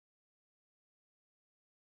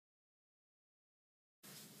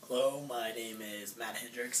Hello, my name is Matt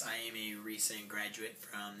Hendricks. I am a recent graduate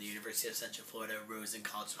from the University of Central Florida Rosen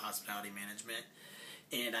College of Hospitality Management,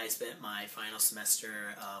 and I spent my final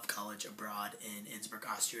semester of college abroad in Innsbruck,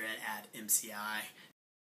 Austria at MCI.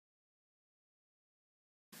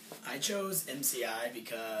 I chose MCI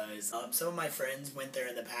because some of my friends went there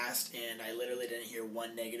in the past, and I literally didn't hear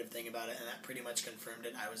one negative thing about it, and that pretty much confirmed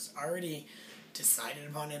it. I was already decided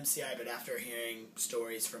upon MCI, but after hearing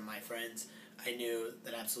stories from my friends, I knew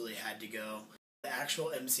that I absolutely had to go. The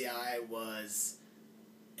actual MCI was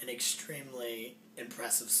an extremely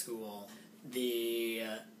impressive school. The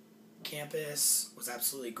campus was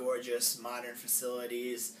absolutely gorgeous, modern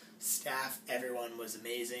facilities, staff, everyone was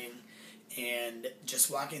amazing, and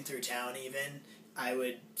just walking through town even, I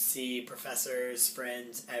would see professors,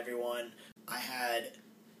 friends, everyone. I had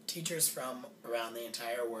teachers from around the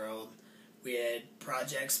entire world. We had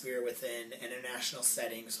projects, we were within international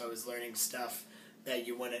settings, so I was learning stuff that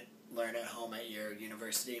you wouldn't learn at home at your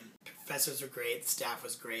university. Professors were great, the staff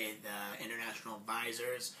was great, the international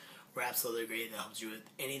advisors were absolutely great. They helped you with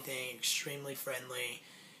anything, extremely friendly.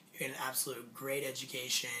 You get an absolute great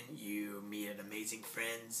education, you meet amazing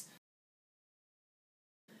friends.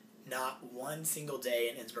 Not one single day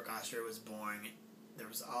in Innsbruck, Austria was boring. There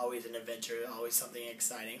was always an adventure, always something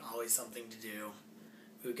exciting, always something to do.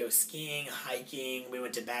 We would go skiing, hiking. We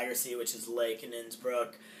went to Baggersee, which is a lake in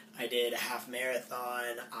Innsbruck. I did a half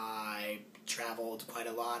marathon. I traveled quite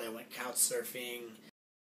a lot. I went couch surfing.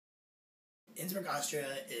 Innsbruck, Austria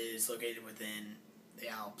is located within the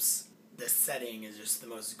Alps. The setting is just the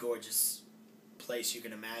most gorgeous place you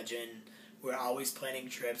can imagine. We're always planning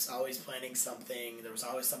trips, always planning something. There was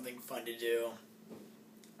always something fun to do.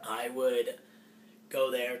 I would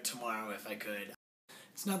go there tomorrow if I could.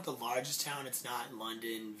 It's not the largest town. It's not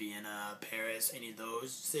London, Vienna, Paris, any of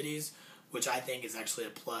those cities, which I think is actually a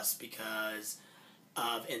plus because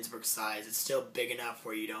of Innsbruck's size. It's still big enough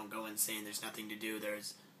where you don't go insane. There's nothing to do.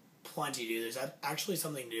 There's plenty to do. There's actually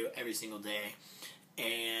something to do every single day.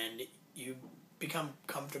 And you become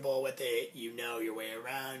comfortable with it. You know your way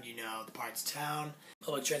around. You know the parts of town.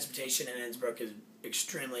 Public transportation in Innsbruck is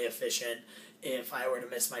extremely efficient. If I were to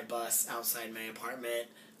miss my bus outside my apartment,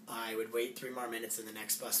 I would wait 3 more minutes and the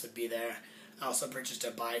next bus would be there. I also purchased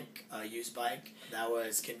a bike, a used bike. That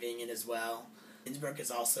was convenient as well. Innsbruck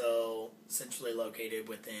is also centrally located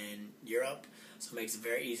within Europe, so it makes it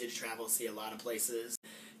very easy to travel, see a lot of places.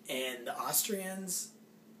 And the Austrians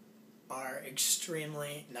are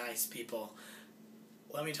extremely nice people.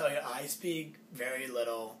 Let me tell you, I speak very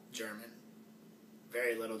little German.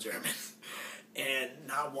 Very little German. And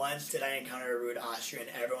not once did I encounter a rude Austrian.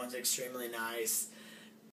 Everyone's extremely nice.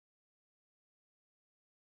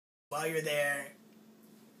 While you're there,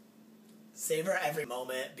 savor every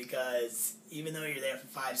moment because even though you're there for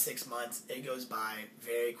 5-6 months, it goes by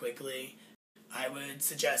very quickly. I would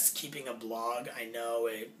suggest keeping a blog. I know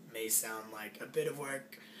it may sound like a bit of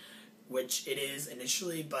work, which it is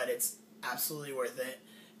initially, but it's absolutely worth it.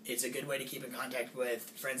 It's a good way to keep in contact with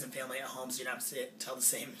friends and family at home so you don't have to tell the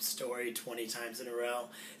same story 20 times in a row.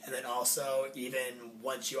 And then also, even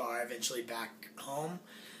once you are eventually back home,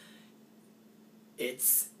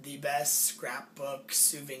 it's the best scrapbook,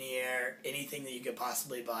 souvenir, anything that you could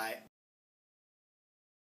possibly buy.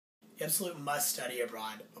 You absolute must study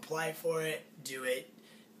abroad. Apply for it, do it.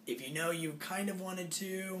 If you know you kind of wanted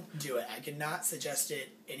to, do it. I could not suggest it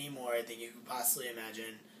any more than you could possibly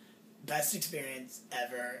imagine. Best experience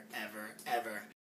ever, ever, ever.